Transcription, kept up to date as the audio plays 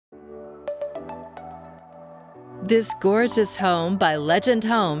This gorgeous home by Legend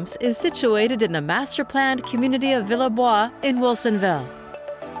Homes is situated in the master-planned community of Villebois in Wilsonville.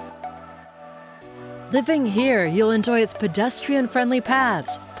 Living here, you'll enjoy its pedestrian-friendly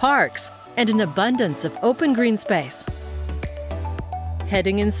paths, parks, and an abundance of open green space.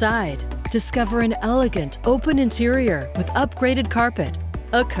 Heading inside, discover an elegant, open interior with upgraded carpet,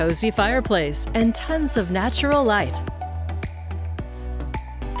 a cozy fireplace, and tons of natural light.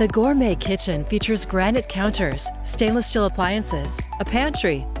 The gourmet kitchen features granite counters, stainless steel appliances, a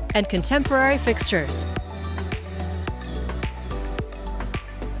pantry, and contemporary fixtures.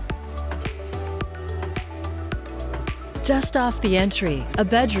 Just off the entry, a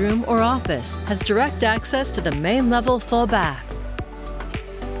bedroom or office has direct access to the main level full bath.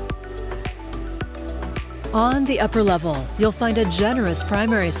 On the upper level, you'll find a generous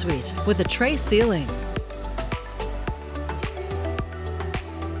primary suite with a tray ceiling.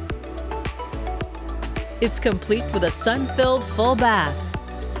 It's complete with a sun-filled full bath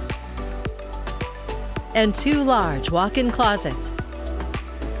and 2 large walk-in closets.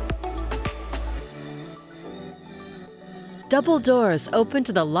 Double doors open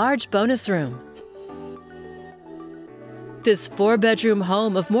to the large bonus room. This 4-bedroom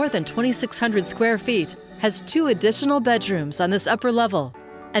home of more than 2,600 square feet has 2 additional bedrooms on this upper level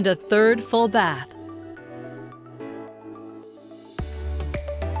and a 3rd full bath.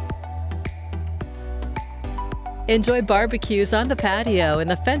 Enjoy barbecues on the patio in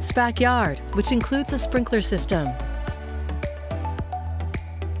the fenced backyard, which includes a sprinkler system.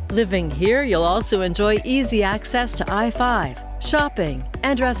 Living here, you'll also enjoy easy access to I-5, shopping,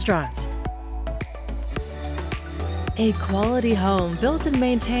 and restaurants. A quality home built and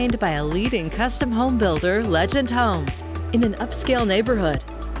maintained by a leading custom home builder, Legend Homes, in an upscale neighborhood.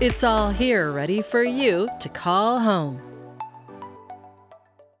 It's all here ready for you to call home.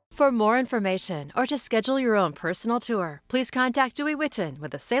 For more information or to schedule your own personal tour, please contact Dewey Whitton with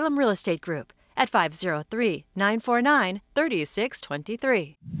the Salem Real Estate Group at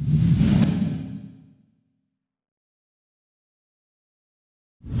 503-949-3623.